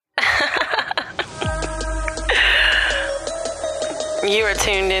You are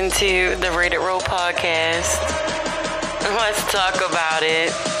tuned into the Rated Roll podcast. Let's talk about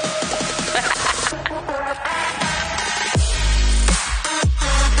it.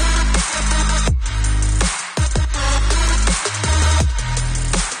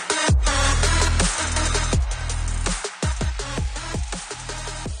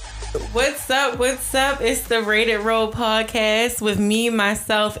 What's up? What's up? It's the Rated Roll podcast with me,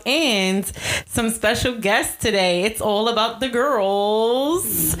 myself, and some special guests today. It's all about the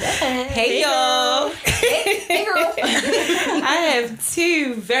girls. Hey y'all. Hey girl. I have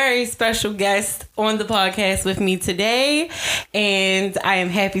two very special guests on the podcast with me today, and I am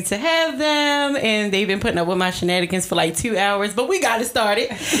happy to have them. And they've been putting up with my shenanigans for like 2 hours, but we got it started.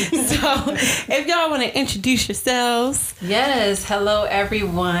 So if y'all want to introduce yourselves. Yes. Hello,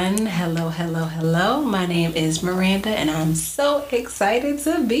 everyone. Hello. My name is Miranda, and I'm so excited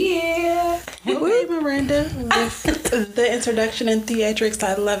to be here. Hey, Miranda, with the introduction and theatrics.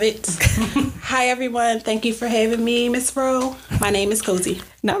 I love it. Hi, everyone. Thank you for having me, Miss Rowe. My name is Cozy.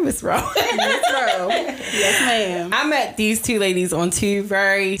 Not Miss Rowe. Miss Rowe. Yes, ma'am. I met these two ladies on two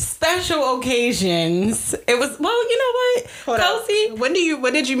very special occasions. It was, well, you know what? Hold Cozy, on. When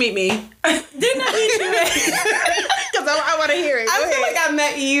did you meet me? didn't I meet you at? Because I want to hear it. I feel like I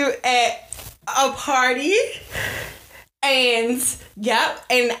met you at a party. And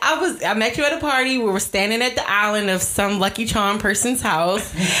and I met you at a party. We were standing at the island of some Lucky Charm person's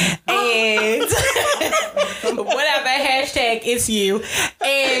house, and whatever hashtag it's you.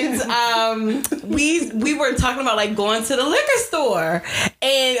 And we were talking about like going to the liquor store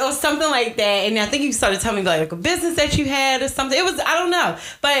or something like that. And I think you started telling me like a business that you had or something. It was, I don't know,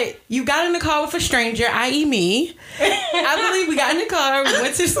 but you got in the car with a stranger, i.e. me. I believe we got in the car. We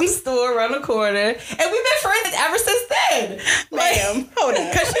went to some store around the corner, and we've been friends ever since then. Ma'am, hold on.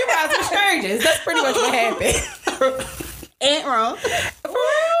 Because she rides with strangers. That's pretty much what happened. Ain't wrong. For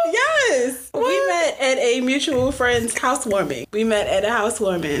real? Yes. What? We met at a mutual friend's housewarming. We met at a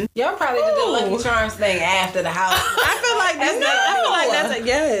housewarming. Y'all probably did the Lucky Charms thing after the house. I feel like that's a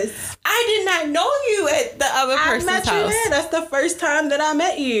yes. I did not know you at the other person's I met you house. there. That's the first time that I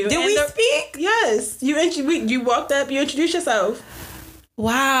met you. Did we speak? Yes. You walked up, you introduced yourself.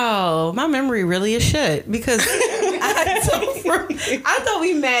 Wow, my memory really is shit because I thought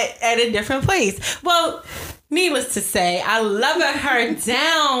we met at a different place. Well, needless to say, I love her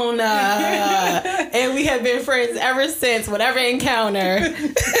down, and we have been friends ever since. Whatever encounter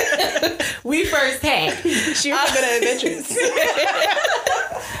we first had, She was good at adventures.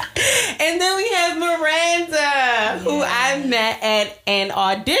 And then we have Miranda, who I met at an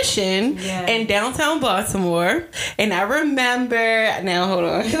audition in downtown Baltimore. And I remember, now hold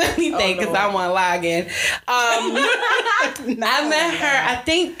on, let me think because I want to log in. I met her, I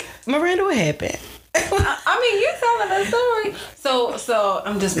think, Miranda, what happened? I mean, you telling the story. So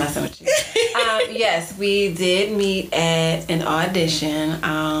I'm just messing with you. Yes, we did meet at an audition.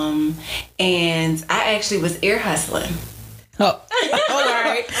 And I actually was ear hustling. Oh, all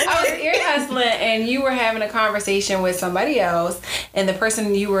right. I was ear hustling, and you were having a conversation with somebody else, and the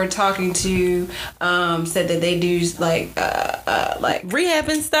person you were talking to said that they do like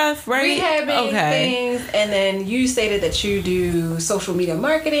rehabbing stuff, right? Rehabbing things, and then you stated that you do social media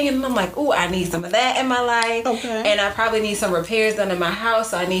marketing, and I'm like, ooh, I need some of that in my life. Okay. And I probably need some repairs done in my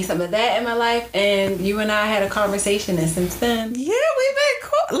house, so I need some of that in my life. And you and I had a conversation, and since then, yeah, we've been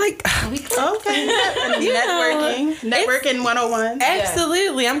cool. Like, okay, networking 101.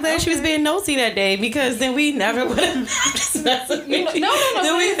 Absolutely. I'm glad she was being nosy that day because then we never would have. Then we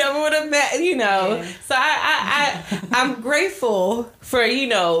never would have met. Yeah. So I'm grateful for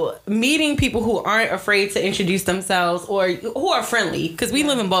meeting people who aren't afraid to introduce themselves or who are friendly because we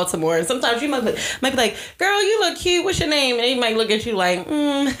live in Baltimore and sometimes you might be like, girl, you look cute. What's your name? And they might look at you like,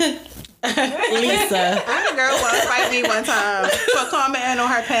 Lisa. I had a girl want to fight me one time for commenting on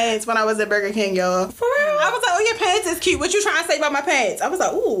her pants when I was at Burger King, y'all. For real? I was like, oh, your pants is cute. What you trying to say about my pants? I was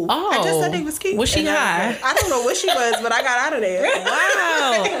like, ooh. I just said they was cute. Was she high? I don't know what she was, but I got out of there.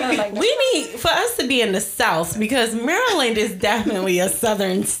 Wow. We need for us to be in the South because Maryland is definitely a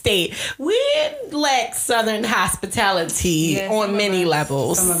Southern state. We lack Southern hospitality on many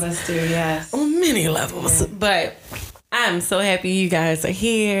levels. Some of us do, yes. On many levels. Yeah. But I'm so happy you guys are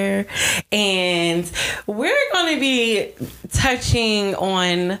here. And we're going to be touching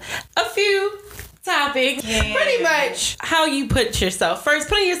on a few topics. Yeah. Pretty much how you put yourself first,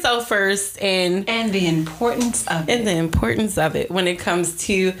 putting yourself first and the importance of it. And the importance of it when it comes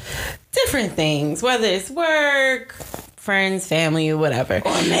to different things, whether it's work, friends, family, or whatever.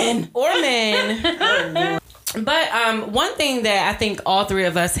 Or men. But one thing that I think all three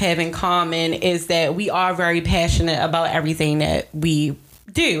of us have in common is that we are very passionate about everything that we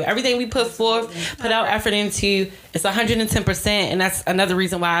do. Everything we put forth, put our effort into, it's 110%. And that's another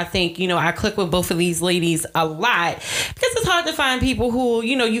reason why I think, you know, I click with both of these ladies a lot, because it's hard to find people who,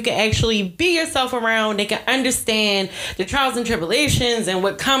 you know, you can actually be yourself around. They can understand the trials and tribulations and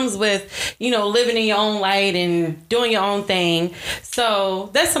what comes with, you know, living in your own light and doing your own thing. So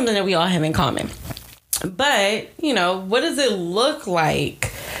that's something that we all have in common. But, you know, what does it look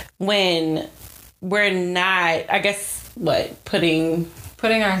like when we're not, I guess, putting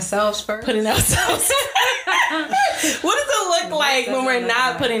ourselves first? Putting ourselves. What does it look like when we're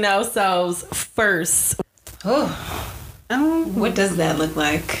not putting ourselves first? Oh. What does that look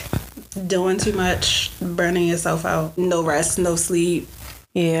like? Doing too much, burning yourself out, no rest, no sleep.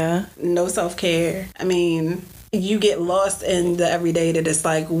 Yeah. No self-care. I mean, you get lost in the everyday that it's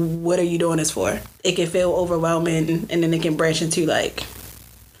like, what are you doing this for? It can feel overwhelming, and then it can branch into like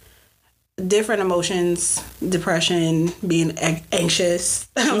different emotions, depression, being anxious,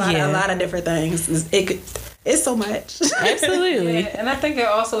 a lot of different things. It's so much. Absolutely. Yeah, and I think it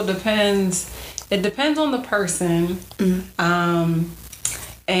also depends. It depends on the person,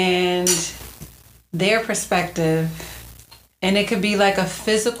 and their perspective. And it could be like a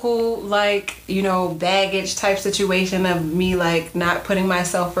physical, like, you know, baggage type situation of me, like, not putting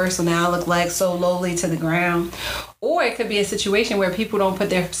myself first. So now I look like so lowly to the ground. Or it could be a situation where people don't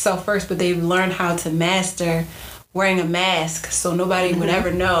put their self first, but they've learned how to master wearing a mask so nobody would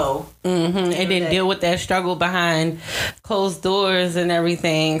ever know. And then deal with that struggle behind closed doors and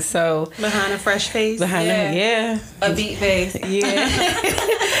everything. So behind a fresh face. A beat face. Yeah.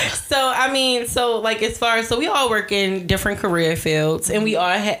 So, I mean, like as far as, so we all work in different career fields, and we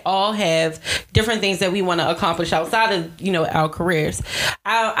all have different things that we want to accomplish outside of, you know, our careers.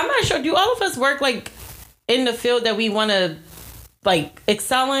 I'm not sure, do all of us work like in the field that we want to like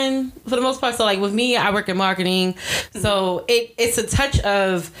excel in for the most part? So like with me, I work in marketing, so it's a touch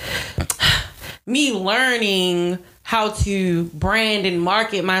of me learning how to brand and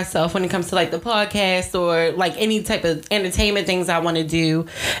market myself when it comes to like the podcast or like any type of entertainment things I want to do.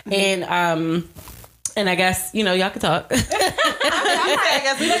 And I guess, you know, y'all can talk. I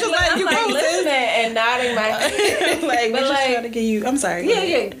guess we just letting you go, listening and nodding my head. Like, we're just trying to get you. I'm sorry.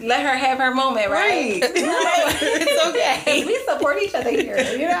 Yeah. Let her have her moment, right? It's okay. We support each other here,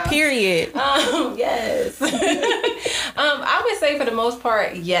 you know? Period. Yes. I would say for the most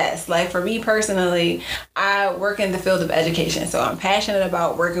part, yes. Like for me personally, I work in the field of education. So I'm passionate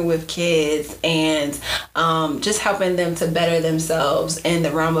about working with kids and just helping them to better themselves in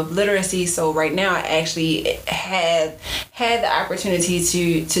the realm of literacy. So right now I actually have had the opportunity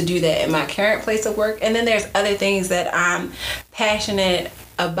to do that in my current place of work. And then there's other things that I'm passionate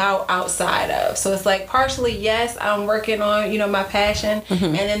about outside of. So it's like partially, yes, I'm working on, you know, my passion.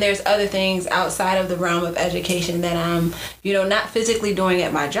 And then there's other things outside of the realm of education that I'm, you know, not physically doing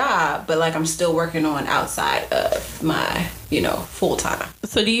at my job, but like I'm still working on outside of my, you know, full time.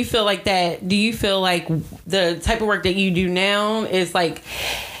 So do you feel like that? Do you feel like the type of work that you do now is like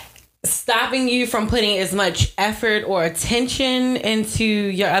stopping you from putting as much effort or attention into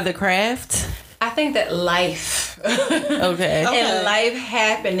your other craft? I think that life okay. and life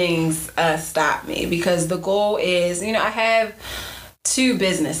happenings stop me, because the goal is, you know, I have 2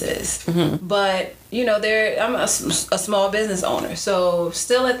 businesses, but you know, I'm a small business owner, so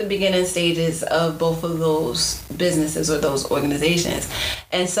still at the beginning stages of both of those businesses or those organizations.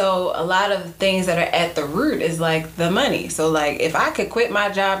 And so a lot of things that are at the root is like the money. So like if I could quit my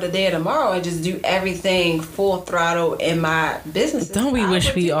job today or tomorrow and just do everything full throttle in my business, don't we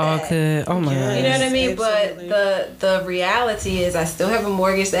wish we all could? Oh my God. You know what I mean? Absolutely. But the reality is I still have a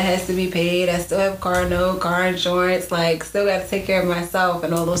mortgage that has to be paid. I still have car note, car insurance, like still got to take care of myself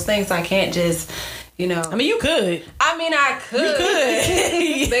and all those things. I can't just, you know. I mean, you could. I could.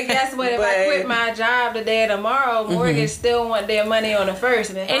 You could. But guess what? If I quit my job today or tomorrow, mortgage still want their money on the first.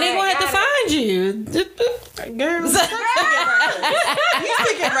 And they gonna have to find you. Girl, you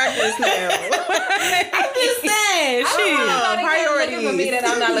speaking reckless now. I'm just saying. Priorities. For me that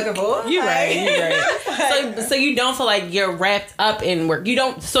I'm not looking for. You're right. So you don't feel like you're wrapped up in work. You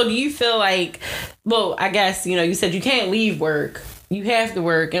don't. So do you feel like? Well, I guess you know. You said you can't leave work. You have to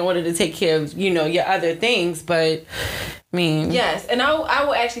work in order to take care of, you know, your other things. But mean, yes, and I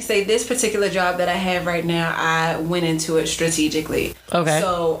will actually say this particular job that I have right now, I went into it strategically. Okay.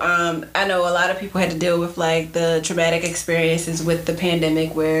 So I know a lot of people had to deal with like the traumatic experiences with the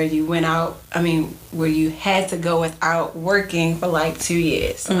pandemic where you went out. I mean, where you had to go without working for like 2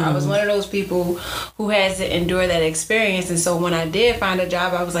 years. So I was one of those people who had to endure that experience. And so when I did find a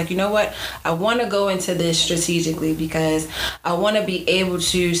job, I was like, you know what? I want to go into this strategically because I want to be able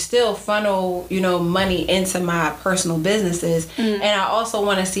to still funnel, money into my personal businesses. And I also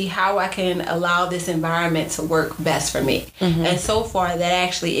want to see how I can allow this environment to work best for me. And so far, that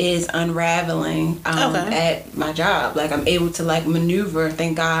actually is unraveling at my job. Like, I'm able to like maneuver,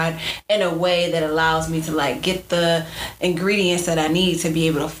 thank God, in a way that allows me to like get the ingredients that I need to be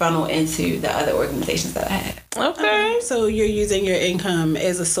able to funnel into the other organizations that I have. Okay. So you're using your income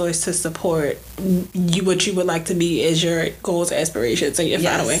as a source to support what you would like to be as your goals, aspirations, and your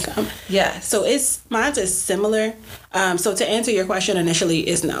final income. Yes. So mine's is similar. So to answer your question initially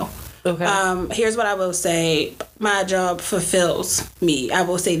is no. Okay. Here's what I will say. My job fulfills me. I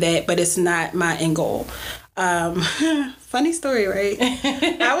will say that, but it's not my end goal. Funny story, right?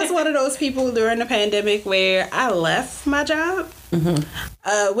 I was one of those people during the pandemic where I left my job,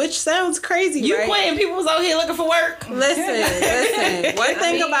 which sounds crazy, You right? quit and people was out here looking for work. Listen. One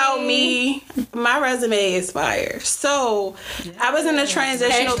thing about me, my resume is fire. So I was in a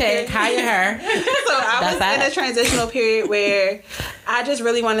transitional period. Hire her. So I was in a transitional period where I just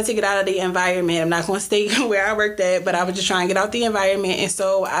really wanted to get out of the environment. I'm not going to stay where I worked at, but I was just trying to get out the environment. And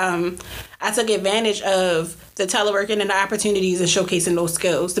so I took advantage of the teleworking and the opportunities and showcasing those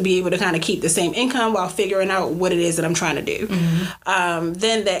skills to be able to kind of keep the same income while figuring out what it is that I'm trying to do.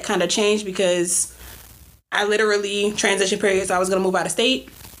 Then that kind of changed because I literally transition periods. I was going to move out of state.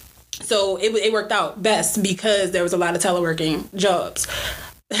 So it worked out best because there was a lot of teleworking jobs.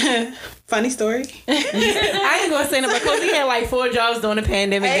 Funny story. I ain't gonna say no, but Kobe had like 4 jobs during the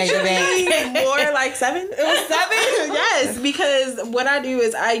pandemic. Actually, more like 7. It was 7? Yes, because what I do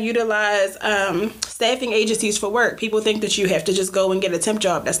is I utilize staffing agencies for work. People think that you have to just go and get a temp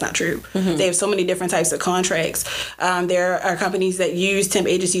job. That's not true. They have so many different types of contracts. There are companies that use temp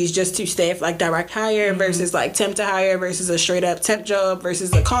agencies just to staff like direct hire versus like temp to hire versus a straight up temp job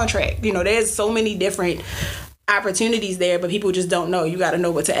versus a contract. There's so many different opportunities there, but people just don't know. You got to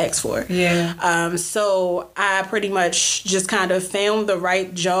know what to ask for. So I pretty much just kind of found the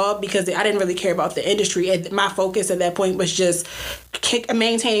right job because I didn't really care about the industry. My focus at that point was just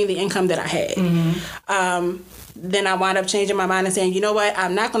maintaining the income that I had. Then I wound up changing my mind and saying, you know what,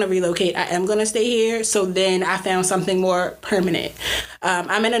 I'm not going to relocate. I am going to stay here. So then I found something more permanent.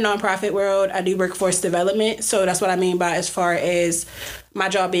 I'm in a nonprofit world. I do workforce development. So that's what I mean by as far as my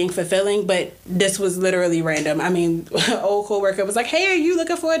job being fulfilling, but this was literally random. I mean, an old coworker was like, hey, are you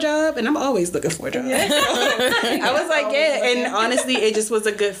looking for a job? And I'm always looking for a job. So I was like, yeah. And honestly, it just was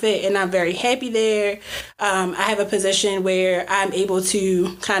a good fit. And I'm very happy there. I have a position where I'm able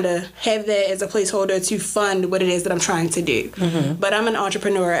to kind of have that as a placeholder to fund what it is that I'm trying to do. But I'm an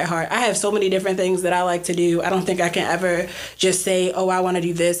entrepreneur at heart. I have so many different things that I like to do. I don't think I can ever just say, oh, I want to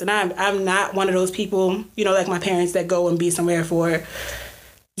do this. And I'm not one of those people, like my parents that go and be somewhere for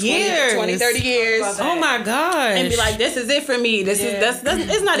 20, 30 years. Oh my gosh. And be like, this is it for me. That's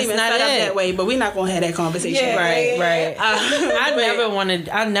it's not even set up that way, but we're not going to have that conversation. Right. I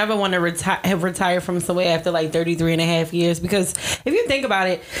never want to retire from somewhere after like 33 and a half years, because if you think about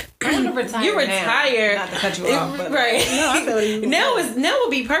it, you retire. Not to cut you off, but right. No, I feel you. Now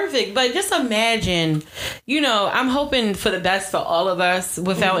would be perfect, but just imagine, I'm hoping for the best for all of us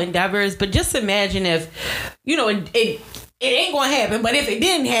with our endeavors, but just imagine if, it ain't gonna happen, but if it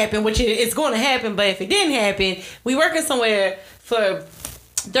didn't happen, which it's gonna happen, but if it didn't happen, we working somewhere for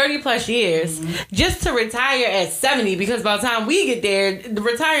 30 plus years just to retire at 70, because by the time we get there, the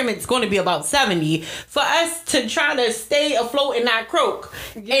retirement's going to be about 70. For us to try to stay afloat and not croak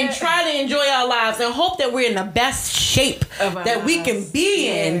and try to enjoy our lives and hope that we're in the best shape that we can be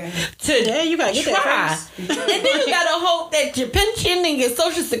in to you gotta get try. that first. And then you gotta hope that your pension and your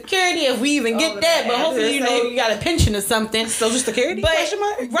Social Security, if we even get that, but hopefully you got a pension or something. Social Security?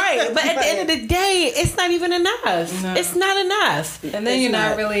 Right, but at the end of the day, it's not even enough. No. It's not enough. And then you're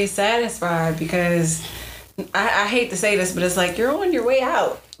not really satisfied, because I hate to say this, but it's like you're on your way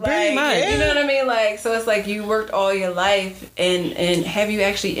out. Pretty much. You know what I mean? Like, so it's like you worked all your life, and have you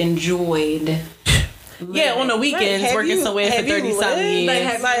actually enjoyed Yeah, on the weekends, Right. working somewhere for 30-something years. Like,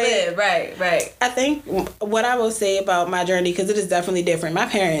 have you lived? Right. I think what I will say about my journey, because it is definitely different. My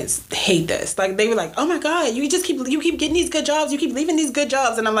parents hate this. Like, they were like, "Oh my God, you keep getting these good jobs. You keep leaving these good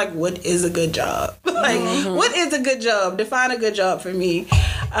jobs." And I'm like, "What is a good job? Like, what is a good job? Define a good job for me."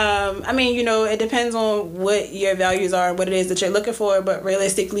 I mean, it depends on what your values are and what it is that you're looking for. But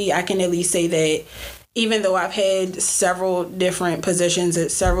realistically, I can at least say that even though I've had several different positions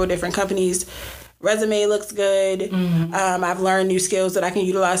at several different companies, resume looks good. I've learned new skills that I can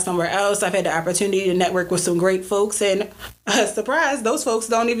utilize somewhere else. I've had the opportunity to network with some great folks, and surprise, those folks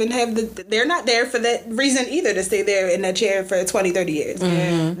don't even have they're not there for that reason either, to stay there in that chair for 20, 30 years.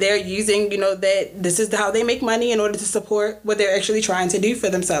 They're using, that this is how they make money in order to support what they're actually trying to do for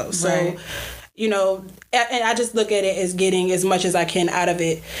themselves. Right. So, and I just look at it as getting as much as I can out of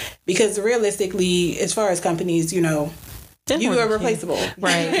it, because realistically, as far as companies, you are replaceable.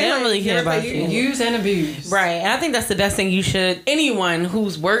 Right. They don't really care about you. Use and abuse. Right. And I think that's the best thing anyone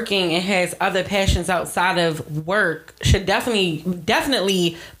who's working and has other passions outside of work should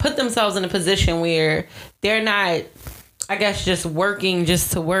definitely put themselves in a position where they're not, I guess, just working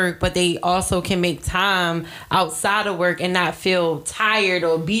just to work, but they also can make time outside of work and not feel tired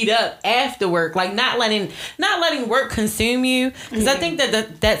or beat up after work. Like not letting work consume you, because I think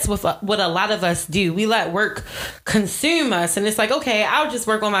that's what a lot of us do. We let work consume us, and it's like, okay, I'll just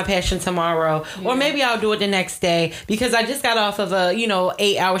work on my passion tomorrow, or maybe I'll do it the next day because I just got off of a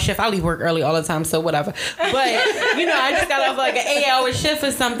 8-hour shift. I leave work early all the time, so whatever. But I just got off like an 8-hour shift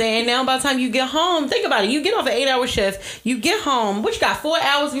or something, and now by the time you get home, think about it. You get off an 8-hour shift. You get home, what you got, 4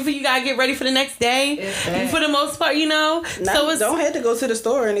 hours before you gotta get ready for the next day. For the most part, so don't have to go to the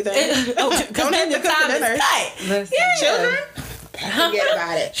store or anything. Don't have to cook dinner. Listen, Children, forget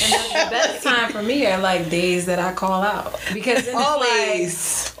about it. And the best time for me are like days that I call out, because it's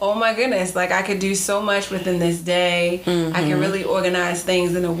Always. like, oh my goodness, like I could do so much within this day. I can really organize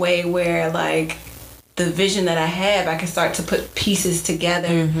things in a way where like the vision that I have, I can start to put pieces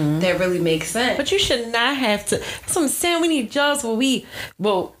together that really make sense. But you should not have to. That's what I'm saying. We need jobs where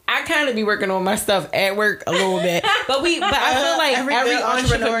I kind of be working on my stuff at work a little bit, but I feel like every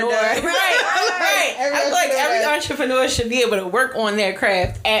entrepreneur does. right. I feel like every entrepreneur should be able to work on their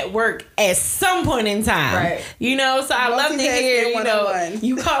craft at work at some point in time. Right. So I love to hear,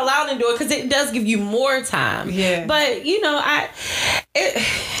 you call out and do it, because it does give you more time. Yeah. But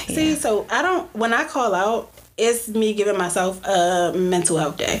So when I call out, it's me giving myself a mental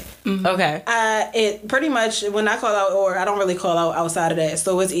health day. Okay. It pretty much, when I call out, or I don't really call out outside of that.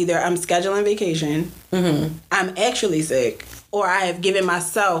 So it's either I'm scheduling vacation, I'm actually sick, or I have given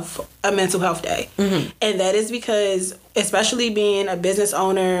myself a mental health day. And that is because, especially being a business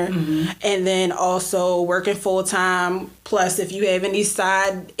owner and then also working full time, plus if you have a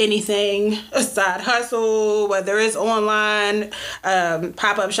side hustle, whether it's online,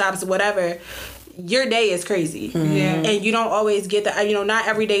 pop-up shops, whatever, your day is crazy. And you don't always get not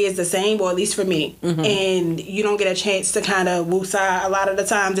every day is the same, or at least for me. And you don't get a chance to kind of woosah. A lot of the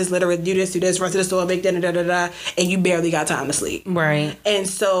times it's literally do this, run to the store, make dinner, and you barely got time to sleep. Right. And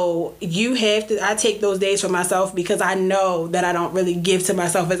so I take those days for myself, because I know that I don't really give to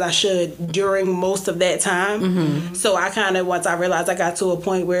myself as I should during most of that time. So I kind of, once I realized I got to a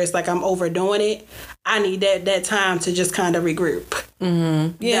point where it's like I'm overdoing it, I need that time to just kind of regroup.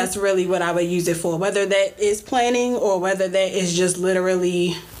 That's really what I would use it for, whether that is planning or whether that is just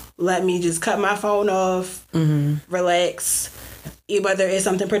literally let me just cut my phone off, relax, whether it's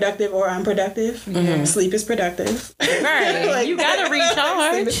something productive or unproductive. Sleep is productive. Right. You gotta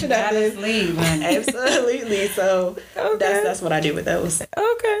recharge. Sleep is productive. Sleep. Absolutely. So that's what I do with those.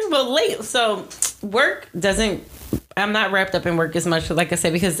 Okay. Well, so work doesn't. I'm not wrapped up in work as much, like I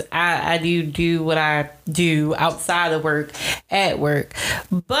said, because I do what I do outside of work at work.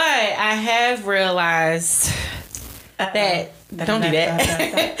 But I have realized that don't do that.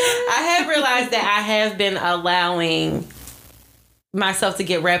 I have realized that I have been allowing myself to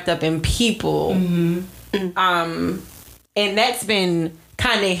get wrapped up in people, and that's been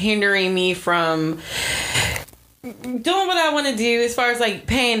kind of hindering me from doing what I want to do, as far as like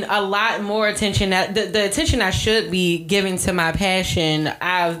paying a lot more attention. The attention I should be giving to my passion,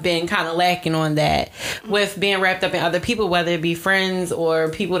 I've been kind of lacking on that with being wrapped up in other people, whether it be friends or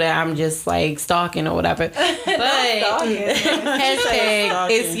people that I'm just like stalking or whatever. But hashtag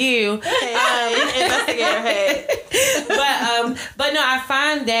it's you. But no, I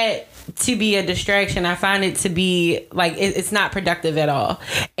find that to be a distraction. I find it to be like it's not productive at all,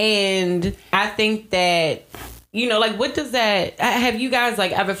 and I think that you know, like, what does that, have you guys,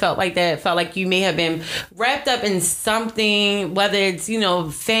 like, ever felt like that? Felt like you may have been wrapped up in something, whether it's, you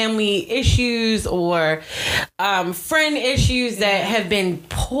know, family issues or friend issues that have been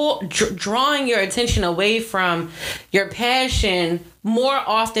drawing your attention away from your passion more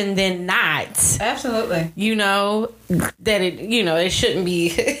often than not. Absolutely. You know, that it, you know, it shouldn't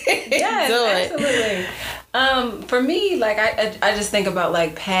be. Yes, absolutely. For me, like, I just think about,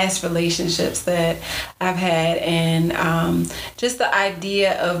 like, past relationships that I've had, and just the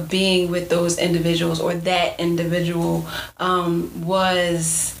idea of being with those individuals or that individual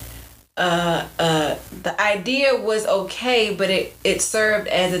was the idea was okay, but it served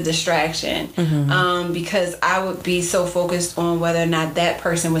as a distraction, because I would be so focused on whether or not that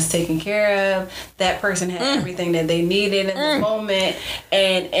person was taken care of, that person had everything that they needed in the moment,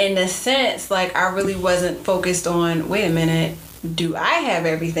 and in a sense, like, I really wasn't focused on, wait a minute, do I have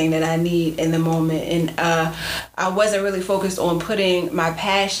everything that I need in the moment? And I wasn't really focused on putting my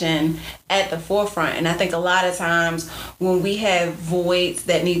passion at the forefront. And I think a lot of times when we have voids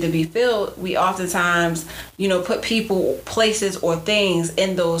that need to be filled, we oftentimes, you know, put people, places, or things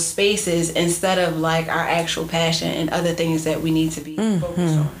in those spaces instead of, like, our actual passion and other things that we need to be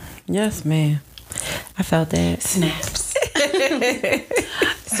focused on. Yes, ma'am. I felt that. Snaps.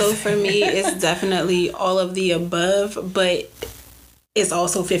 So for me, it's definitely all of the above, but it's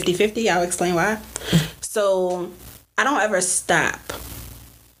also 50-50. I'll explain why. So I don't ever stop.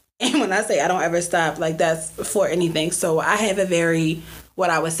 And when I say I don't ever stop, like, that's for anything. So I have a very, what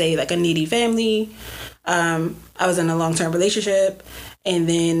I would say, like, a needy family. I was in a long-term relationship, and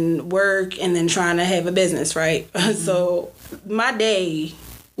then work, and then trying to have a business, right? So my day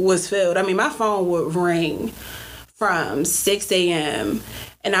was filled. I mean, my phone would ring from 6 a.m.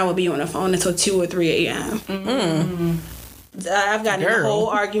 and I would be on the phone until 2 or 3 a.m. I've gotten into whole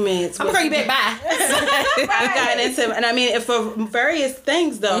arguments. I'm gonna call you back. Bye. I've gotten into, and I mean, for various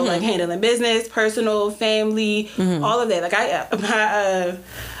things though, like handling business, personal, family, all of that. Like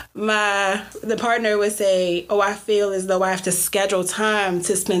the partner would say, "Oh, I feel as though I have to schedule time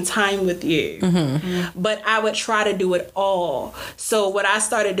to spend time with you," but I would try to do it all. So what I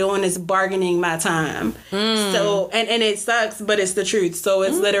started doing is bargaining my time. So and it sucks, but it's the truth. So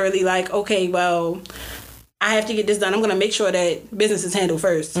it's literally like, okay, well, I have to get this done. I'm going to make sure that business is handled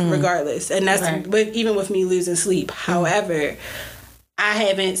first, regardless. And that's even with me losing sleep. However, I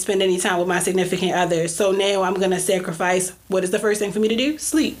haven't spent any time with my significant other. So now I'm going to sacrifice, what is the first thing for me to do?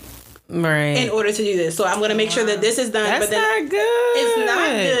 Sleep. Right. In order to do this. So I'm going to make sure that this is done. That's but then not good. It's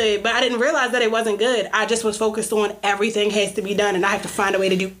not good. But I didn't realize that it wasn't good. I just was focused on everything has to be done. And I have to find a way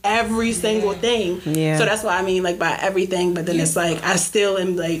to do every single thing. Yeah. So that's why I mean, like, by everything. But then it's like, I still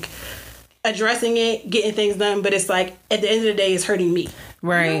am, like, addressing it, getting things done, but it's like at the end of the day, it's hurting me.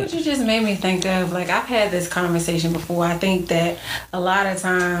 Right. You know what you just made me think of? Like, I've had this conversation before. I think that a lot of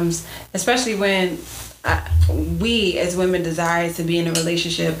times, especially when we as women desire to be in a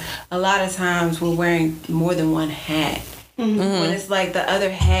relationship, a lot of times we're wearing more than one hat. When it's like the other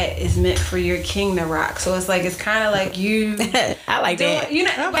hat is meant for your king to rock. So it's like, it's kind of like you. I like that. You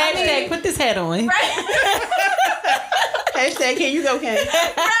know, hashtag put this hat on. Right. Hashtag here you go, Ken.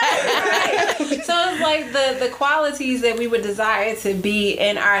 Right. So it's like the qualities that we would desire to be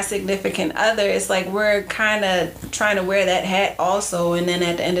in our significant other. It's like we're kind of trying to wear that hat also, and then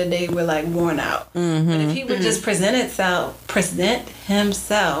at the end of the day, we're like worn out. But if he would just present himself.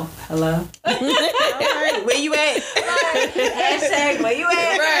 Hello. All right, where you at? Hashtag where you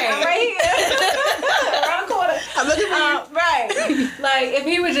at? Right. I'm right here. Around the corner. I'm looking for you. Right. Like, if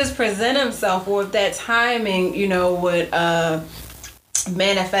he would just present himself, or if that timing, you know, would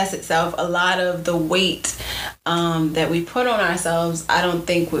manifest itself, a lot of the weight that we put on ourselves, I don't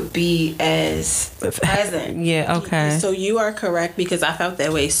think would be as present. Yeah, okay. So you are correct, because I felt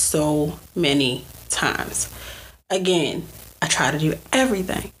that way so many times. Again, I try to do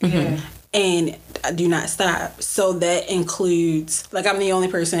everything. And I do not stop. So that includes, like, I'm the only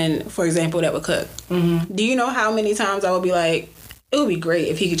person, for example, that would cook. Do you know how many times I would be like, it would be great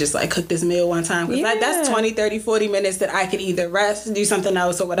if he could just, like, cook this meal one time. Because that's 20, 30, 40 minutes that I could either rest, do something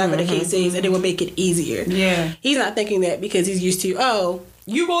else, or whatever the case is, and it would make it easier. Yeah. He's not thinking that because he's used to,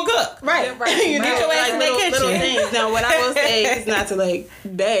 you gonna cook. right. Yeah, right. You know, Get your ass like in the kitchen. little things. Now, what I will say is not to, like,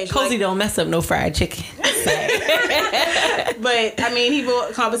 bash. Cozy don't mess up no fried chicken. But I mean, he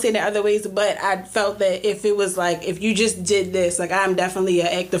will compensate in other ways. But I felt that if it was like, if you just did this, like, I'm definitely an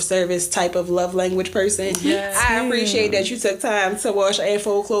act of service type of love language person. Yes. I appreciate that you took time to wash and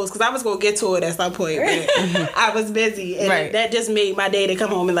fold clothes, because I was gonna get to it at some point, but I was busy, and that just made my day to come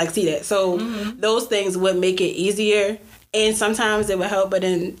home and, like, see that. So those things would make it easier, and sometimes it would help. But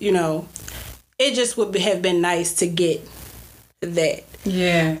then, you know, it just would have been nice to get that.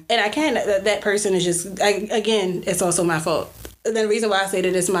 Yeah. And I can't, that person is just, again, it's also my fault. The reason why I say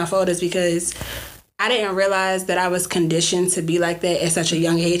that it's my fault is because I didn't realize that I was conditioned to be like that at such a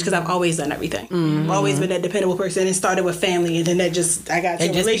young age because I've always done everything. I've always been that dependable person. It started with family, and then I got to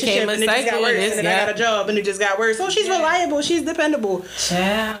a relationship, and it just got worse. And then I got a job, and it just got worse. So she's reliable. She's dependable.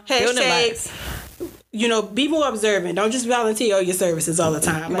 Yeah. Hashtag, be more observant. Don't just volunteer all your services all the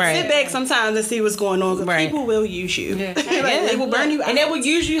time. Sit back sometimes and see what's going on, because people will use you. Yeah. They will burn you out. And they will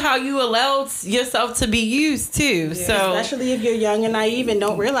use you how you allowed yourself to be used too. Yeah. So especially if you're young and naive and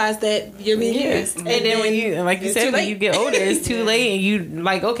don't realize that you're being used. And then when you, like you said, when you get older, it's too late, and you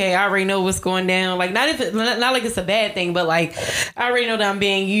like, okay, I already know what's going down. Like not like it's a bad thing, but like I already know that I'm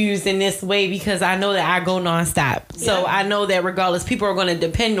being used in this way because I know that I go nonstop. So I know that regardless, people are going to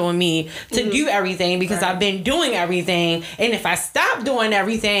depend on me to do everything. Because I've been doing everything, and if I stop doing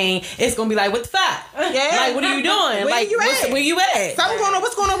everything, it's gonna be like, what the fuck? Yeah. Like, what are you doing? Where you at? Where you at? Something going on.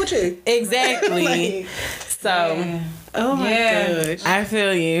 What's going on with you? Exactly. Oh my gosh. I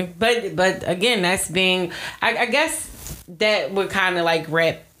feel you. But again, that's being. I guess that would kind of like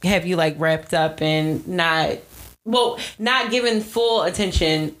have you like wrapped up in not giving full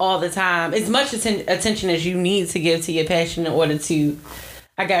attention all the time, as much attention as you need to give to your passion in order to,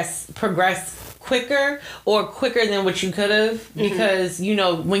 I guess, progress quicker than what you could have, because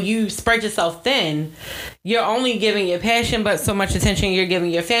when you spread yourself thin, you're only giving your passion but so much attention, you're giving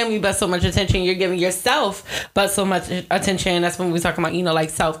your family but so much attention, you're giving yourself but so much attention. That's when we're talking about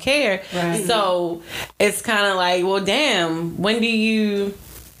like self-care. Right. So it's kind of like, well, damn, when you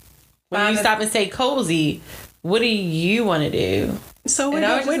stop and say cozy, what do you want to do? So we're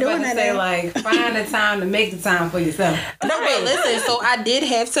doing that. Say, like, find the time to make the time for yourself. No, but listen. So I did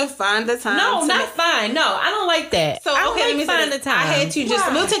have to find the time. No, not find. No, I don't like that. So let me find the time. I had to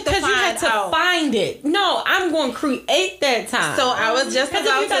just we'll take the because you had to find it. No, I'm going to create that time. So I was just about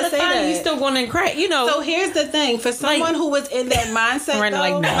to say that. You still going to crack. So here's the thing: for someone who was in that mindset,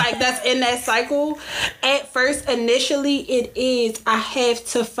 like that's in that cycle, at first, initially, it is I have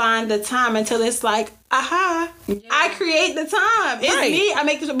to find the time until it's like, aha, I create the time. It's me. I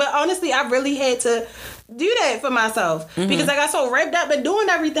make this. But honestly, I really had to do that for myself because I got so wrapped up in doing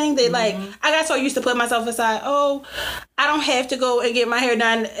everything that like I got so used to put myself aside. Oh, I don't have to go and get my hair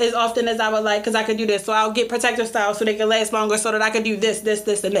done as often as I would like because I could do this. So I'll get protective styles so they can last longer so that I can do this,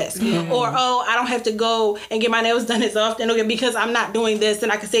 and this. Or, I don't have to go and get my nails done as often because I'm not doing this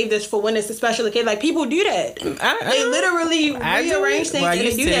and I can save this for when it's a special occasion. Like, people do that. They literally rearrange things and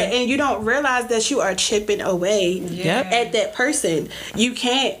they do that. And you don't realize that you are chipping away at that person. You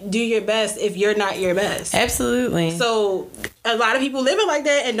can't do your best if you're not your best. Absolutely. So a lot of people living like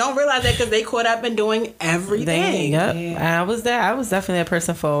that and don't realize that because they caught up in doing everything. I was definitely that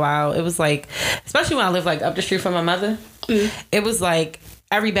person for a while. It was like, especially when I lived like up the street from my mother, it was like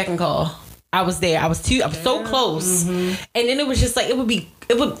every beck and call. I was there. I was so close. And then it was just like, I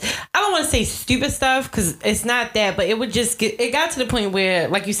don't want to say stupid stuff because it's not that, but it got to the point where,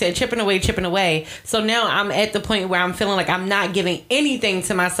 like you said, chipping away. So now I'm at the point where I'm feeling like I'm not giving anything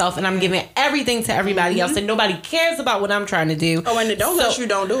to myself and I'm giving everything to everybody else and nobody cares about what I'm trying to do. Oh, and don't let you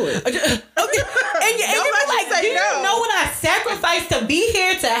don't do it. And you're like, do you know what I sacrificed to be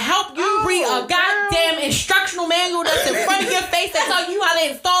here to help you read a goddamn instructional manual that's in front of your face that tells you how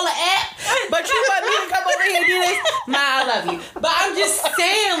to install an app? But you want me to come over here and do this? I love you. But I'm just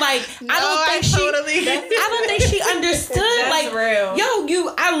saying, like, I don't think she understood. That's like, real.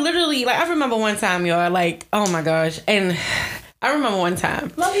 I literally, like, I remember one time, y'all, like, oh my gosh, and I remember one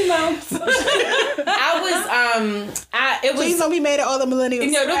time. Love you, Mom. Please don't be mad at all the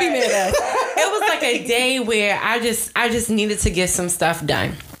millennials. No, don't be mad at us. It was like a day where I just needed to get some stuff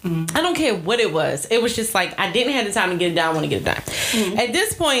done. I don't care what it was. It was just like I didn't have the time to get it done. I want to get it done. At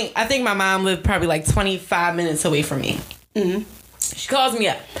this point, I think my mom lived probably like 25 minutes away from me. She calls me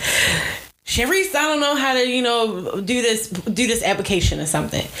up. Sharice, I don't know how to, do this application or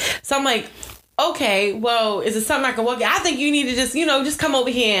something. So I'm like, okay, well, is it something I can work at? I think you need to just come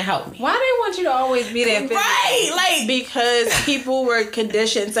over here and help me. Why they want you to always be there? Right, like, because people were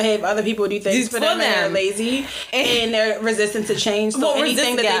conditioned to have other people do things for them and they're lazy and they're resistant to change. So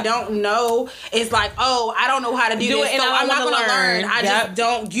anything that they don't know is like, oh, I don't know how to do this, and so I'm not going to learn. I just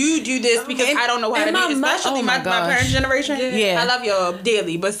don't. You do this because I don't know how to do it. Especially my parents' generation. Yeah, I love y'all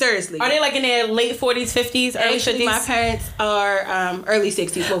dearly, but seriously, are they like in their late 40s, 50s, early 50s? My parents are early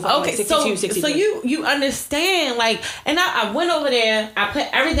 60s, both of them, 62, 63. So you understand, like, and I went over there, I put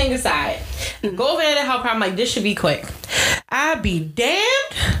everything aside, go over there to help her. I'm like, this should be quick. I'd be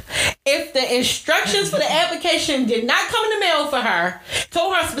damned if the instructions for the application did not come in the mail for her,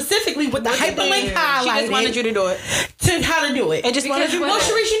 told her specifically with the hyperlink highlighted. She just wanted you to do it. To how to do it. It just wanted you to do it. Well,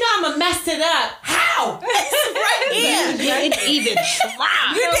 Sharice, you know I'm going to mess it up. How? It's right here. You didn't even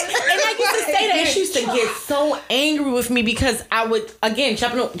try. And I used to say that, and she used to get so angry with me because I would, again,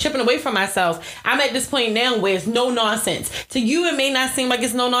 chipping away from myself. I'm at this point now where it's no nonsense. To you, it may not seem like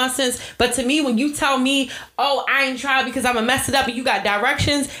it's no nonsense, but to me, when you tell me, oh, I ain't tried because I'm going to mess it up and you got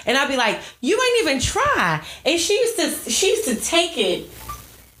directions, and I'll be like, you ain't even try. And she used to take it.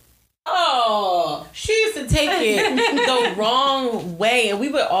 Oh, she used to take it the wrong way, and we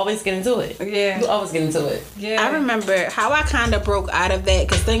would always get into it. Yeah. We would always get into it. Yeah. I remember how I kind of broke out of that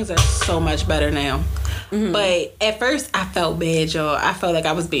because things are so much better now. Mm-hmm. But at first, I felt bad, y'all. I felt like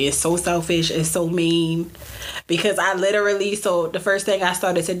I was being so selfish and so mean because I literally, so the first thing I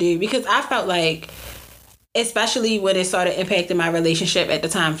started to do, because I felt like, especially when it started impacting my relationship at the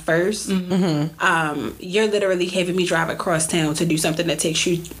time first, you're literally having me drive across town to do something that takes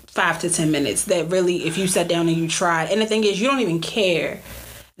you 5 to 10 minutes. That really, if you sat down and you tried, and the thing is, you don't even care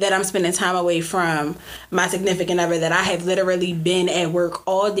that I'm spending time away from my significant other, that I have literally been at work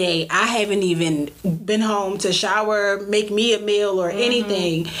all day. I haven't even been home to shower, make me a meal or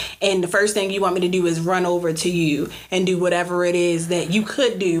anything. And the first thing you want me to do is run over to you and do whatever it is that you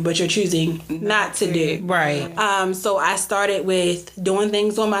could do, but you're choosing not to do. Right. So I started with doing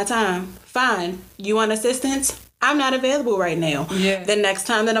things on my time. Fine. You want assistance? I'm not available right now. Yeah. The next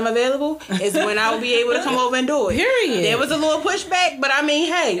time that I'm available is when I'll be able to come over and do it. Period. There was a little pushback, but I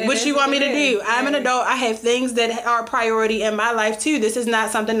mean, hey, what you want me to do? I'm an adult. I have things that are priority in my life too. This is not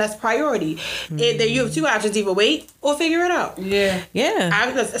something that's priority. You have two options: either wait or figure it out. Yeah.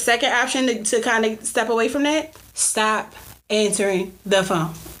 The second option to kind of step away from that: stop answering the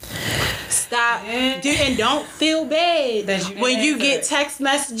phone. Stop. And don't feel bad when you get text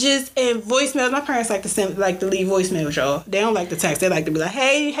messages and voicemails. My parents like to leave voicemails, y'all. They don't like to text. They like to be like,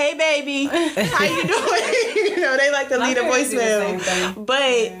 hey baby, how you doing? They like to leave a voicemail.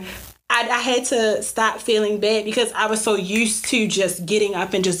 But I had to stop feeling bad because I was so used to just getting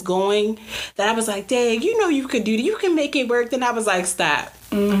up and just going that I was like, dang, you could do it. You can make it work. Then I was like, stop.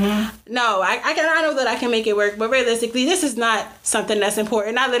 No, I know that I can make it work, but realistically, this is not something that's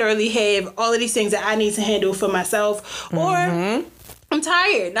important. I literally have all of these things that I need to handle for myself, or I'm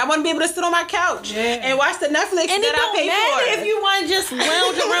tired. I want to be able to sit on my couch and watch the Netflix and that I pay for. It don't matter if you want to just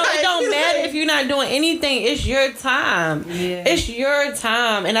lounge around. It don't matter if you're not doing anything. It's your time. Yeah. It's your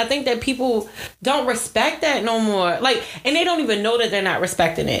time. And I think that people don't respect that no more. Like, and they don't even know that they're not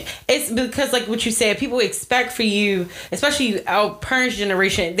respecting it. It's because, like what you said, people expect for you, especially our parents'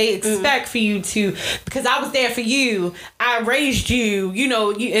 generation, they expect for you to, because I was there for you, I raised you,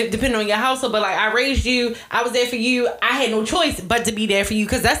 depending on your household, but like I raised you, I was there for you, I had no choice but to be there for you,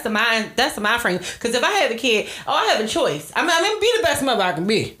 because that's the mind frame. Because if I have a kid, I have a choice. I'm gonna be the best mother I can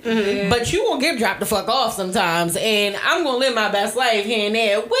be, but you gonna get dropped the fuck off sometimes, and I'm gonna live my best life here and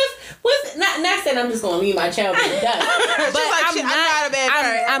there with not saying I'm just gonna leave my child to die, but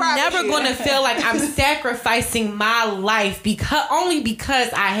I'm never gonna feel like I'm sacrificing my life because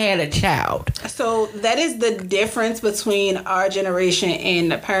I had a child. So that is the difference between our generation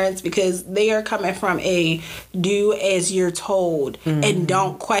and the parents, because they are coming from a do as you're told and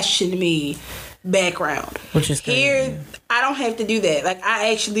don't question me background. Which is crazy. Here, I don't have to do that. Like,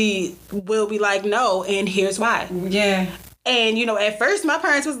 I actually will be like, no, and here's why. Yeah. And, at first my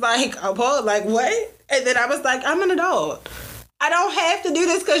parents was like, appalled, like, what? And then I was like, I'm an adult. I don't have to do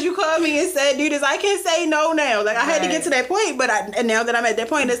this because you called me and said do this. I can say no now. Like, I had to get to that point, and now that I'm at that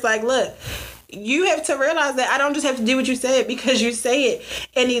point, it's like, look, you have to realize that I don't just have to do what you said because you say it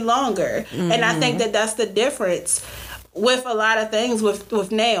any longer. And I think that that's the difference with a lot of things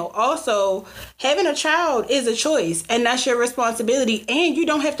with now. Also, having a child is a choice, and that's your responsibility, and you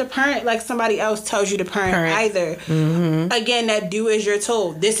don't have to parent like somebody else tells you to parent either. Again, that do as you're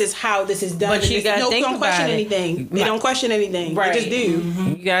told. This is how this is done. But you gotta think don't question anything. They don't question anything. Right. They just do.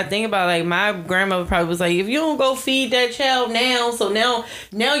 You gotta think about, like, my grandmother probably was like, if you don't go feed that child now, so now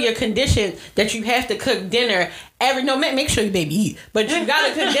you're conditioned that you have to cook dinner make sure your baby eat, but you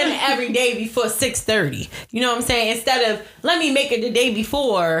gotta cook dinner every day before 6:30. You know what I'm saying? Instead of let me make it the day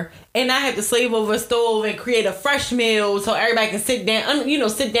before, and I have to slave over a stove and create a fresh meal so everybody can sit down,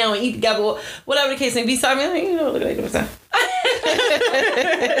 sit down and eat together, whatever the case may be. So I mean, look at that.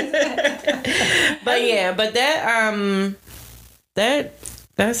 But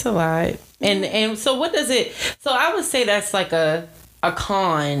that's a lot. And so what does it? So I would say that's like a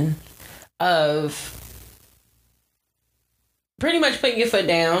con of pretty much putting your foot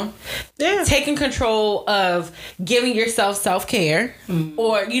down, taking control of giving yourself self-care,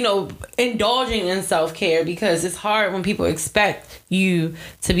 or, you know, indulging in self-care, because it's hard when people expect you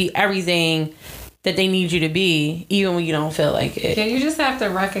to be everything that they need you to be, even when you don't feel like it. Yeah, you just have to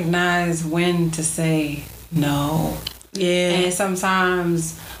recognize when to say no. Yeah. And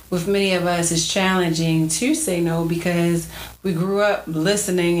sometimes with many of us, it's challenging to say no because we grew up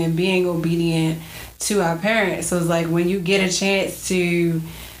listening and being obedient to our parents. So it's like when you get a chance to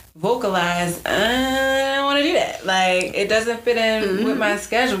vocalize, I don't want to do that. Like, it doesn't fit in with my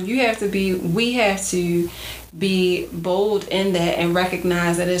schedule. We have to be bold in that and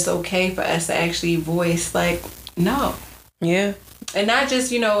recognize that it's okay for us to actually voice, like, no. Yeah. And not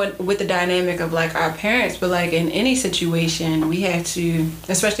just, you know, with the dynamic of, like, our parents, but, like, in any situation, we have to,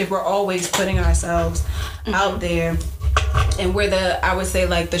 especially if we're always putting ourselves out there, and we're I would say,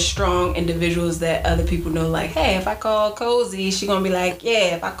 like, the strong individuals that other people know, like, hey, if I call Cozy, she gonna be like,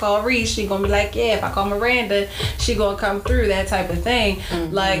 yeah. If I call Reese, she gonna be like, yeah. If I call Miranda, she gonna come through, that type of thing.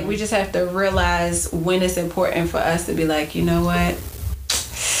 Like, we just have to realize when it's important for us to be like, you know what?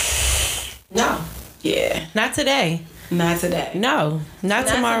 No. Yeah. Not today. Not today. No. Not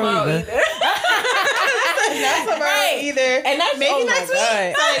tomorrow either. Not tomorrow either. And that's maybe next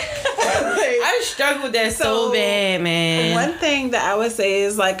week. I struggle with that so bad, man. One thing that I would say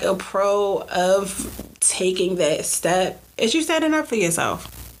is, like, a pro of taking that step is you standing up for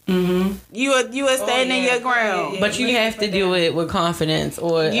yourself. You are standing your ground. But you have to do it with confidence,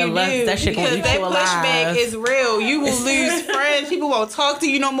 or unless that shit gonna because eat you that pushback alive. is real. You will lose friends. People won't talk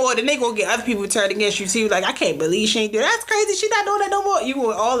to you no more. Then they gonna get other people turned against you too. Like, I can't believe she ain't doing that. That's crazy. She not doing that no more. You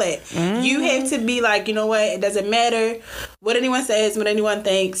want all that. You have to be like, you know what? It doesn't matter what anyone says, what anyone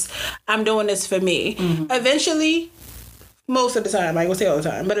thinks. I'm doing this for me. Eventually, most of the time, I ain't gonna say all the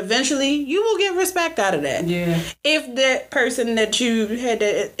time, but eventually you will get respect out of that. Yeah. If that person that you had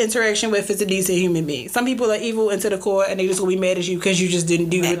that interaction with is a decent human being. Some people are evil into the core and they just gonna be mad at you because you just didn't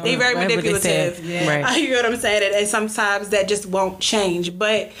do it. They very manipulative. Right. You know what I'm saying? And sometimes that just won't change.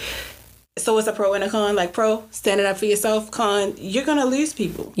 But so it's a pro and a con. Like, pro, standing up for yourself. Con, you're gonna lose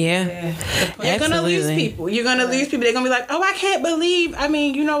people. Yeah. You're gonna lose people. You're gonna lose people. They're gonna be like, oh, I can't believe. I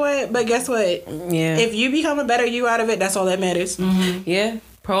mean, you know what? But guess what? Yeah. If you become a better you out of it, that's all that matters. Yeah.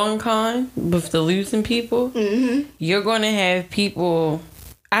 Pro and con with the losing people. You're going to have people.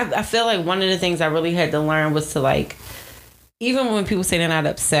 I feel like one of the things I really had to learn was to, like, even when people say they're not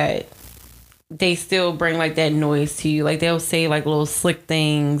upset, they still bring, like, that noise to you. Like, they'll say, like, little slick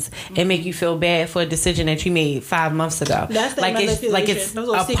things and make you feel bad for a decision that you made 5 months ago. That's that it's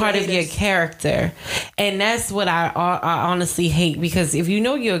a part of your character. And that's what I honestly hate, because if you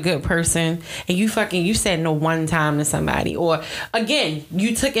know you're a good person and you said no one time to somebody, or, again,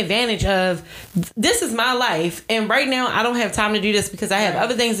 you took advantage of, this is my life and right now I don't have time to do this because I have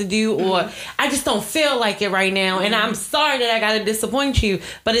other things to do, or I just don't feel like it right now, and I'm sorry that I gotta disappoint you,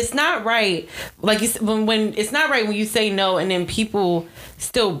 but it's not right. Like, when it's not right when you say no and then people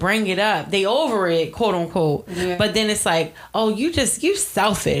still bring it up. They over it, quote unquote. Yeah. But then it's like, oh, you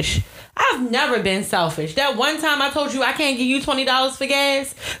selfish. I've never been selfish. That one time I told you I can't give you $20 for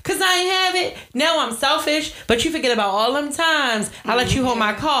gas because I ain't have it. Now I'm selfish, but you forget about all them times I let you hold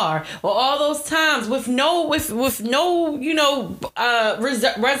my car, or all those times with no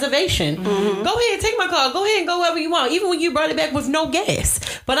reservation. Go ahead, take my car. Go ahead and go wherever you want, even when you brought it back with no gas.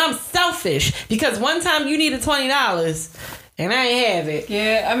 But I'm selfish because one time you needed $20. And I ain't have it.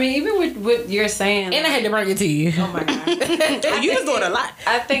 Yeah, I mean, even with what you're saying. And I had to bring it to you. Oh, my God. You was doing a lot.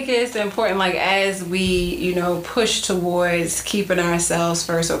 I think it's important, like, as we, push towards keeping ourselves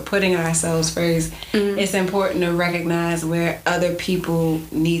first or putting ourselves first, it's important to recognize where other people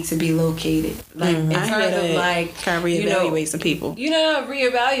need to be located. Like, in terms of, like, kind of reevaluate some people.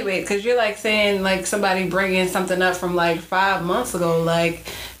 Reevaluate, because you're, like, saying, like, somebody bringing something up from, like, 5 months ago, like,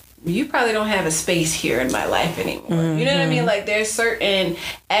 you probably don't have a space here in my life anymore. You know what I mean? Like, there's certain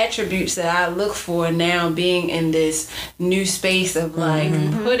attributes that I look for now, being in this new space of, like,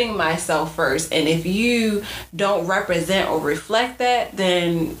 putting myself first. And if you don't represent or reflect that,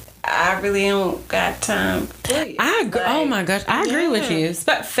 then I really don't got time for you. I agree. Oh my gosh, I agree with you.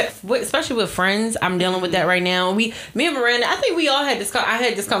 Especially with friends, I'm dealing with that right now. Me and Miranda, I think we all had this. I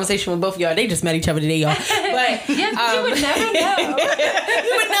had this conversation with both of y'all. They just met each other today, y'all. But you would never know.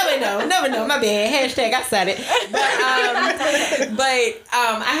 You would never know. My bad. Hashtag I said it. But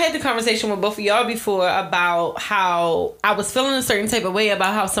I had the conversation with both of y'all before about how I was feeling a certain type of way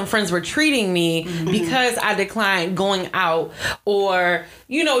about how some friends were treating me because I declined going out, or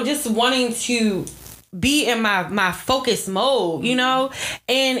just wanting to be in my focus mode, and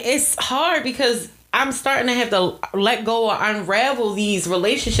it's hard because I'm starting to have to let go or unravel these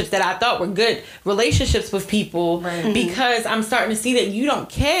relationships that I thought were good relationships with people, right. Because I'm starting to see that you don't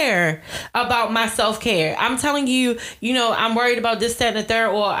care about my self-care. I'm telling you, I'm worried about this, that, and the third,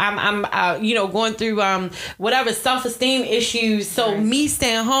 or I'm going through whatever self-esteem issues. So right. Me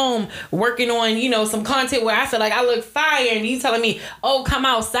staying home working on some content where I feel like I look fire, and you telling me, oh, come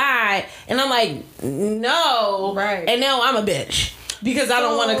outside, and I'm like, no, right? And now I'm a bitch. Because I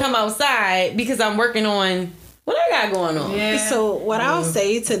don't want to come outside because I'm working on what I got going on. Yeah. So what I'll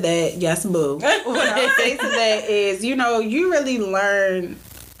say to that, yes, boo. What I'll say to that is, you really learn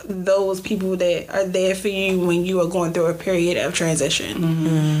those people that are there for you when you are going through a period of transition.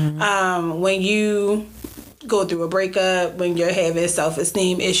 Mm-hmm. When you go through a breakup, when you're having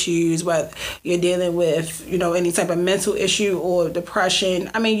self-esteem issues, whether you're dealing with, any type of mental issue or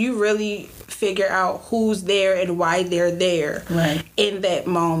depression. I mean, you really figure out who's there and why they're there right. in that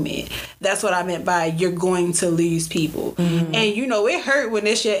moment. That's what I meant by you're going to lose people. Mm-hmm. And it hurt when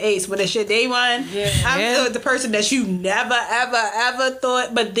it's your ace, when it's your day one. Yeah. I'm still the person that you never, ever, ever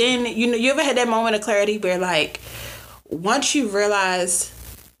thought. But then, you ever had that moment of clarity where, like, once you realize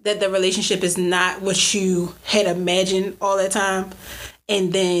that the relationship is not what you had imagined all the time,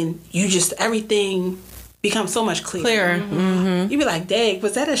 and then you just, everything becomes so much clearer. Mm-hmm. You be like, dang,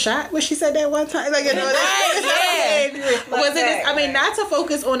 was that a shot when she said that one time? Like, right, was it? I mean, not to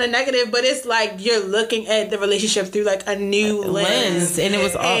focus on the negative, but it's like you're looking at the relationship through like a new lens. And it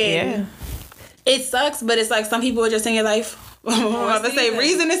was all, yeah. It sucks, but it's like some people are just in your life. I'm about to say